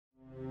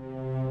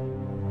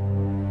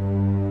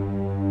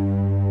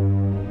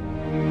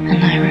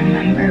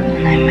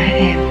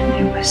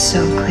was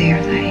so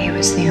clear that he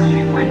was the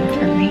only one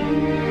for me.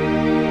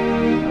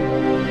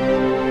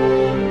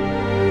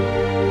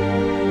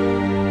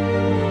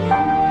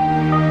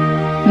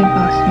 We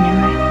both knew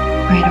it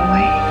right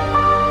away.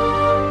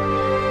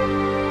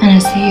 And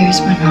as the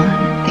years went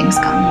on, things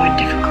got more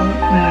difficult.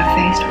 We were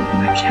faced with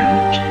more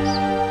challenges.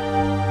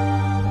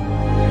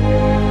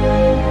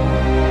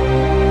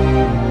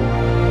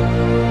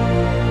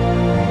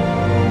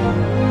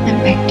 I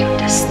begged him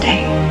to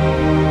stay.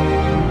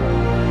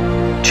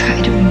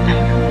 Try to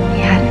remember what we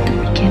had at the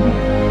beginning.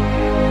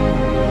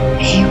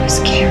 He was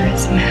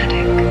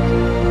charismatic,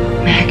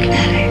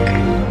 magnetic,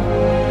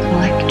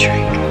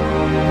 electric,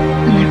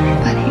 and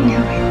everybody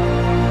knew him.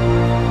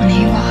 When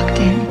he walked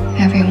in,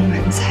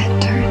 everyone's head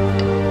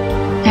turned.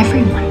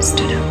 Everyone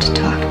stood up to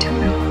talk to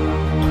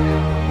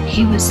him.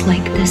 He was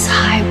like this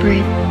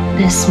hybrid,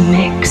 this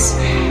mix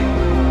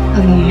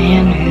of a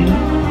man who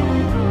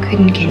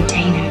couldn't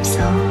contain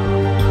himself.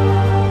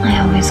 I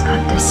always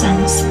got the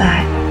sense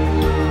that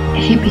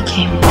he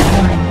became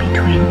torn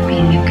between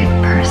being a good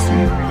person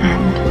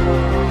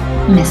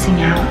and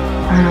missing out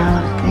on all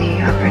of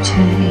the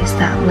opportunities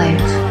that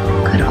life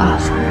could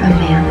offer a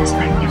man as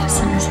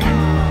magnificent as him.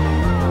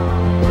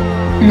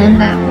 And in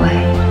that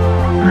way,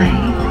 I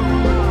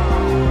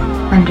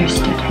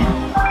understood him.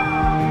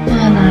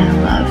 And I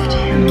loved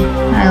him.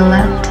 I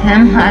loved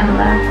him. I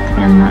loved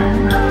him. I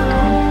loved him.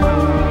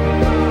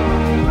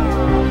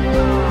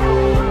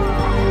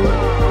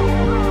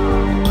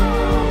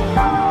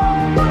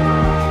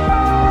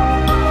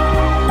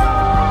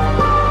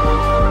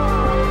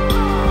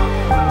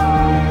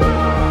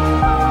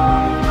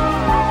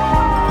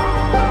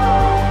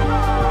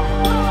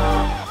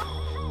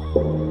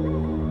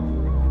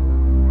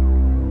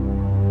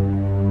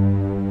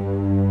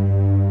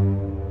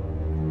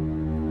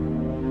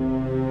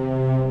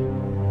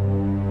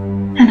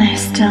 And I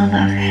still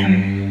love him.